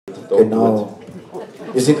Genau.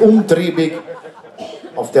 Wir sind umtriebig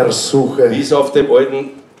auf der Suche. Wie es auf dem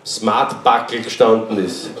alten Smart-Backel gestanden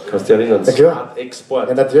ist. Kannst du dich erinnern? Ja, klar. Smart Export.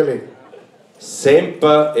 Ja, natürlich.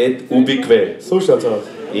 Semper et ubique. So schaut's aus.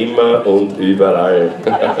 Immer und überall.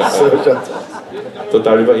 So schaut's aus.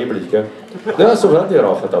 Total überheblich, gell? Ja, so waren die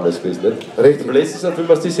Raucher damals gewesen, nicht? Richtig. Im letzten Film,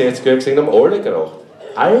 was die 60er gesehen haben, alle geraucht.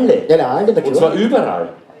 Alle. Ja, alle, Und zwar überall.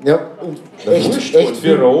 Ja, und Echt, echt und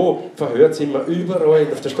Büro, Verhörzimmer, überall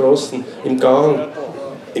auf der Straße, im Gang,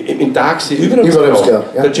 im Taxi, überall. Überall,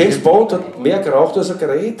 ja. Der James Bond hat mehr geraucht, als er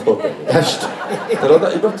geredet hat. Ja, stimmt. Da hat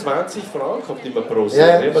er über 20 Frauen gehabt, immer pro Jahr. Ja,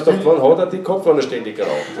 ja, Ich hab mir gedacht, wann hat er die gehabt, wenn er ständig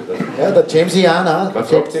geraucht hat? Ja, der James Ian auch. Man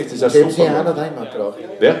fragt sich, das ist ein James super Ian Mann. hat auch immer geraucht.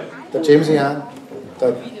 Wer? Der James Ian.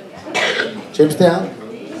 Der James Dean.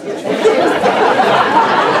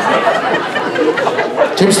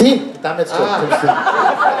 James Dean. Damals schon. James Dean.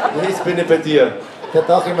 Jetzt bin ich bei dir. Der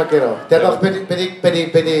hat auch immer geraucht. Der hat auch bei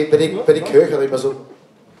den Köchern immer so.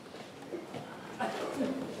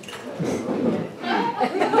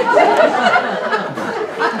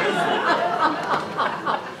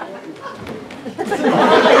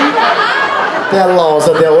 Der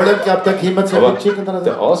Lauser, der alle glaubt, der kümmert sich Aber mit Chicken.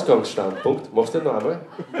 der Ausgangsstandpunkt, machst du den noch einmal?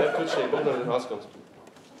 Ja, kurz stehen, mach noch den Ausgangspunkt.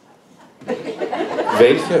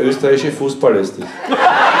 Welcher österreichische Fußballer ist das?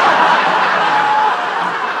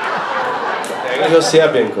 Der eigentlich aus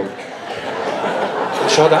Serbien kommt.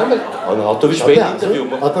 Schaut einmal an, hat er wie spät ein Interview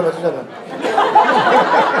gemacht. Hat er mal geschaut.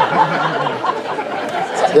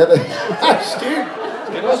 Ja, stimmt.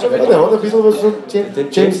 Genau so wie Ja, der hat ein bisschen was von den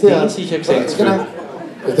James Dean Dean. sicher gesehen. Genau.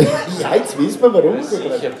 Ja, jetzt wissen wir warum. Sicher.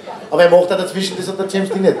 Aber er macht auch dazwischen, das hat der James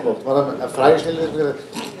Dean nicht gemacht. Wenn er eine Frage stellt, hat er gesagt,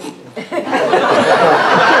 das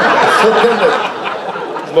hat er nicht.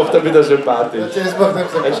 Das macht er wieder sympathisch. Der James macht nicht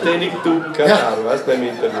Ein so. ständigen Duken, Ja. weißt du, im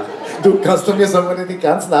Interview. Du kannst doch mir sagen, wenn ich den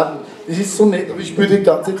ganzen Abend, das ist so nett, aber ich spüre die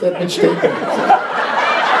ganze Zeit mit Ständen.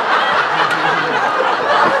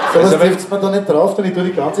 So was trifft man da nicht drauf, denn ich tue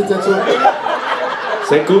die ganze Zeit so.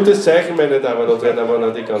 Das ist ein gutes Zeichen, meine Damen und Herren, wenn er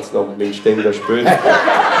die ganzen Abend mit dem Ständer spielt.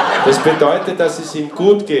 Das bedeutet, dass es ihm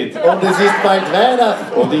gut geht. Und es ist bald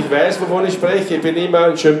Weihnachten. Und ich weiß, wovon ich spreche. Ich bin immer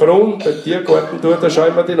in Schönbrunn, beim Tiergarten dort, da schaue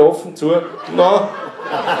ich mir den offen zu. Na,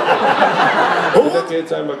 da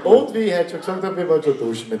geht's einmal gut. Und wie ich heute schon gesagt habe, wir wollen schon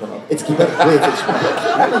duschen miteinander. Jetzt gib mir Ruhe, jetzt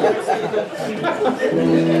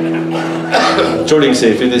Entschuldigen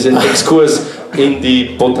Sie für diesen Exkurs in die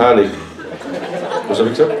Botanik. Was habe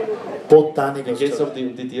ich gesagt? Botanik. Wie geht's um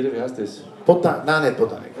die Tiere, wie heißt das? Nein, nicht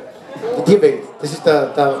Botanik. Die Tierwelt. Das ist der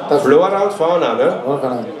Flora und Fauna, ne? Oh,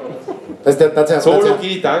 genau. Das ist der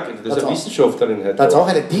Zoologie, danke. Das ist eine Wissenschaftlerin heute. da hat es auch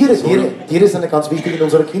eine Tiere sind ja ganz wichtig in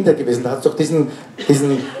unserer Kindheit gewesen. Da hat es doch diesen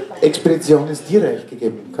Expedition ins Tierreich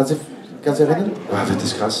gegeben. Kannst du dich erinnern? Ah, wird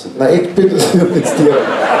das krassen. Nein, Expedition ins Tierreich.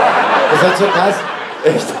 Das hat so krass.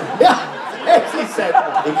 Echt? Ja, es ist halt.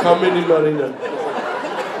 Ich kann mich nicht mehr erinnern.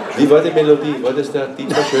 Wie war die Melodie? War das der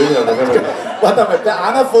Dieter Schöner? Warte mal, bei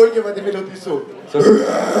einer Folge war die Melodie so. So. Das habe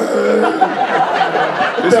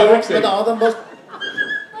ich Bei gesehen. der anderen was.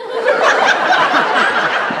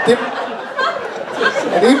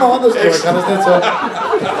 Immer anders gemacht, kann das nicht sagen.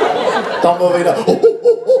 Dann war wieder.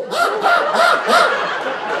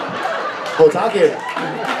 Hat's auch gegeben.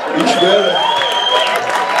 Ich schwöre.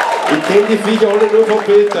 Ich kenne die Viecher alle nur von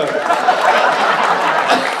Peter.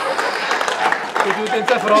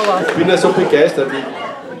 Ich bin ja so begeistert.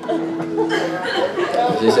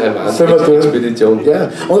 Das ist eine Wahnsinns-Expedition. Ja,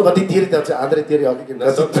 und aber die Tiere, da hat es ja andere Tiere auch gegeben.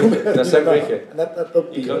 Das sagt welche. Der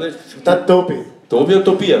Tobi. Ich kann nicht. Der Tobi. Tobi und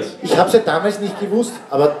Tobias. Ich habe es ja damals nicht gewusst,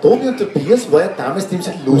 aber Tobi und Tobias war ja damals, die haben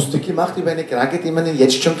sich lustig gemacht über eine Krankheit, die man ihn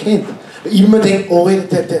jetzt schon kennt. Immer denkt, oh,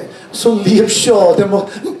 der so lieb schon, der macht.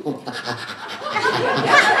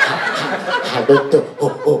 Hallo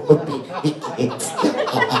Tobi, wie geht's dir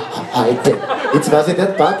heute? Jetzt weiß ich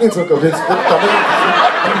nicht, Parkinson gehabt.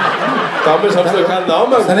 Damals haben sie noch keinen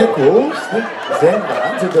Namen. Das ist nicht groß, ne? Das ist ein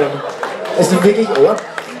Wahnsinn. Es ist wirklich arg.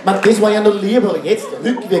 Man, das war ja noch lieb, aber jetzt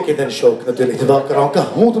rückwirkend ein Schock natürlich. Das war ein kranker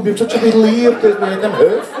Hund und wir haben gesagt, schon ein bisschen lieb, das wir ihm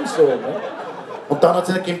helfen so. Ne? Und dann hat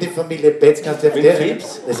es gegeben die Familie Betz, kannst du dir Mit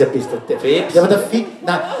Krebs? Das ist ein bisschen der Krebs? Ja, aber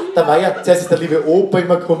nein, da war ja, zuerst ist der liebe Opa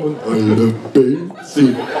immer gekommen und hallo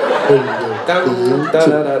Betzi,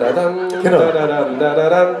 Genau.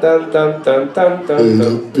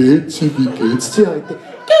 Hallo Betzi, wie geht's dir heute?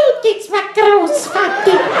 Gut, jetzt war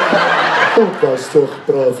Großvati. Du warst doch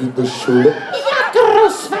brav in der Schule. Ja,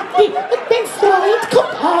 Großvati. Und mein Freund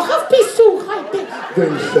kommt auch auf Besuch heute.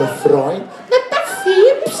 Welcher Freund? Na, der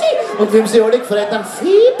Fiepsi. Und wir haben sie alle gefreut, dann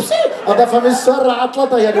Fiepsi. Und auf einmal ist so ein Radler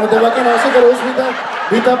dahergekommen. Der war genauso groß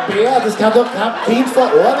wie der Bär. Das kann doch kein Kind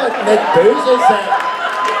verarbeiten, nicht böse sein.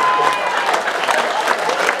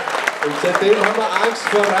 Und seitdem haben wir Angst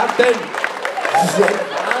vor Ratten. Das ist ja ein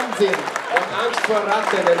Wahnsinn. Wir haben Angst vor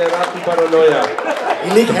Ratten, eine Rattenparanoia.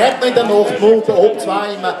 Ich lieg heute noch in der Nacht und ob zwar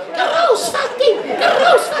immer Großvati,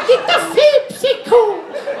 der Fipsiko.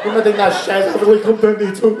 und man denkt, na Scheiße, aber ich komm da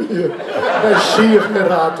nicht zu mir. Der schiefende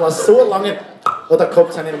Rad war so lange. Oder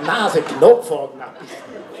kommt seine Nase Knopfaugen ab.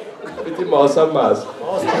 Mit dem Maus am Maß.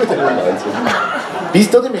 Wahnsinn.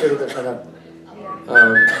 Bist du die Melodie schon?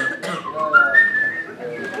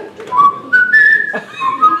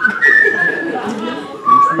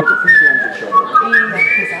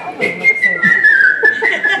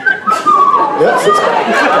 Ja, das ist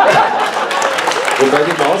Wobei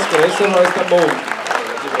die Maus größer war als der Mond.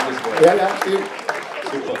 ja, stimmt.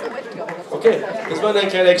 Super. Okay, das war ein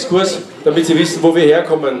kleiner Exkurs, damit Sie wissen, wo wir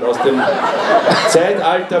herkommen. Aus dem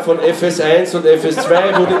Zeitalter von FS1 und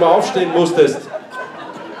FS2, wo du immer aufstehen musstest.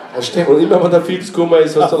 Das stimmt. Und immer wenn der Fips gekommen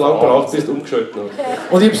ist, was du so lange braucht, bist du umgeschalten hast.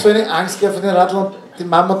 Und ich hab so eine Angst gehabt vor den Radl und die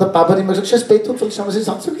Mama und der Papa haben immer gesagt, schau das Bett und schauen wir sich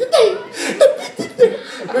das an. So,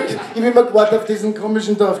 ich bin immer gewartet auf diesen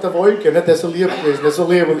komischen da auf der Wolke, ne, der so lieb gewesen, der so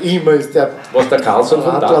lieb und immer ist der. Was der Carlson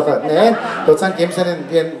von da? Radler, nein, da hat es einen gegeben, so einen,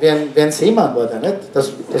 wie ein Seemann war der, nicht? Das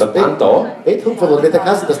Der Bandau? Betthupfer, oder wie der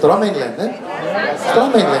Kasse, das Traumännlein, nicht? Das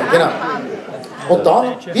Traumännlein, genau. Und dann,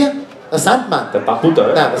 wir, der Sandmann. Der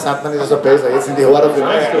Papudai? Nein, der Sandmann ist also besser, jetzt sind die Haare für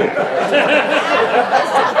mich.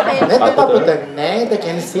 Nicht der Papudai, nein, der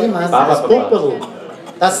kleine Seemann, das Pumperl.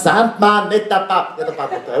 Der Sandmann, nicht der Pap. Ja, der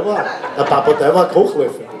Papudai war. Der Papudai war ein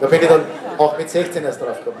Kochlöffel. Da bin ich dann auch mit 16 erst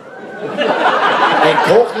drauf gekommen. Ein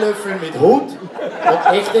Kochlöffel mit Hut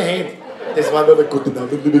und echte Hände. Das war nur der gute Name,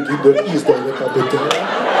 liebe Kinder, ist da der Papudai.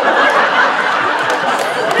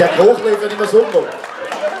 Der Kochlöffel hat immer so gemacht.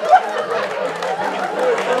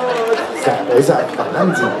 Das ist ein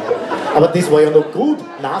Wahnsinn. Aber das war ja noch gut.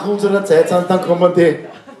 Nach unserer Zeit sind dann kommen die.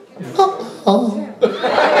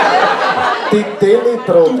 Die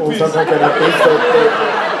Teletrot und dann sagen wir,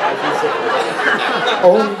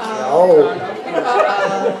 und ja.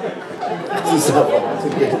 Das ist aber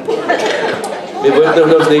Wahnsinn. Wir wollten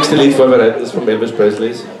noch das nächste Lied vorbereiten, das von Elvis Presley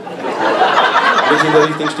ist. Wir sind in der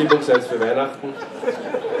richtigen Stimmung sein für Weihnachten.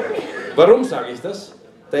 Warum sage ich das?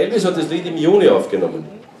 Der Elvis hat das Lied im Juni aufgenommen.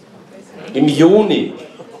 Im Juni.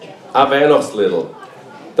 Ein Weihnachtsliedl.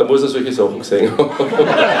 Da muss er solche Sachen gesehen haben.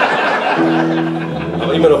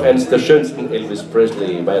 Aber immer noch eines der schönsten Elvis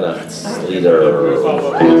Presley Weihnachtslieder. I'll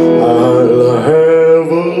have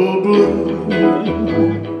a blue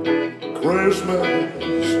Christmas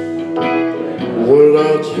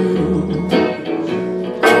without you.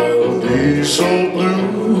 I'll be so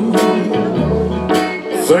blue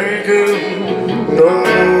thinking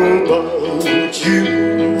about you.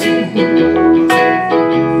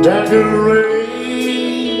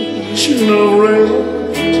 Decoration of red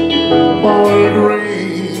on a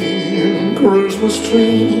green Christmas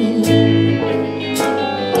tree.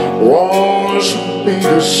 Wants me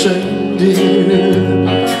to sing, dear,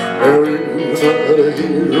 every night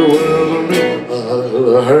here with me.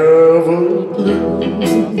 I'll have a blue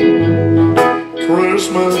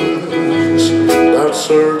Christmas, that's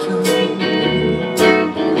certain.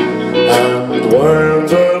 And when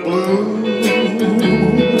the blue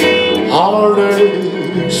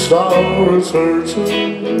holiday starts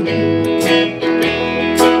hurting,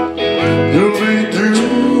 you'll be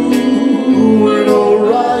doing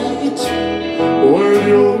alright with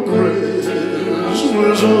your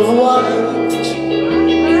Christmas of white.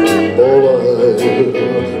 Oh, I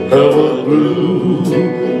have a blue,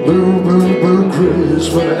 blue, blue, blue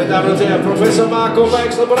Christmas. Meine Damen und Herren, Professor Marco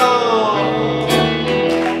Weixler-Braun!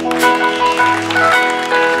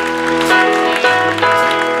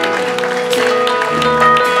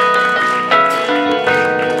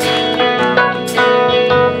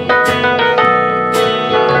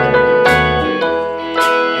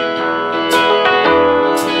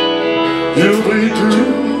 You'll be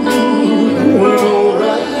doing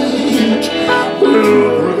alright with a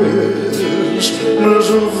Christmas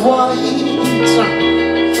of white.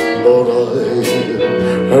 But I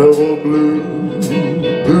have a blue, blue,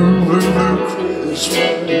 blue, blue Christmas.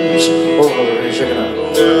 Oh, check it out.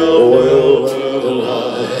 Well, I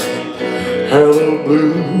have a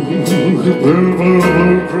blue, blue, blue,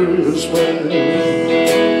 blue Christmas.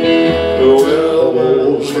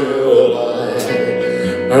 Well, shall I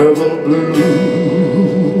have a blue.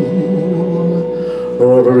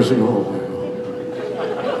 Oh, better sing home.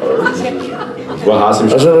 Es war heiß im I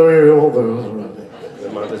Studio. said, oh, you're all there.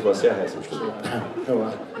 Das war sehr heiß im Studio.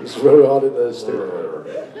 It's very hot in the state.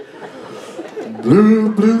 Blue,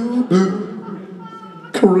 blue, blue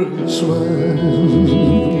Christmas.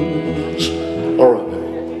 All right.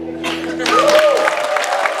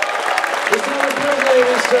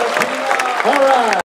 Alright.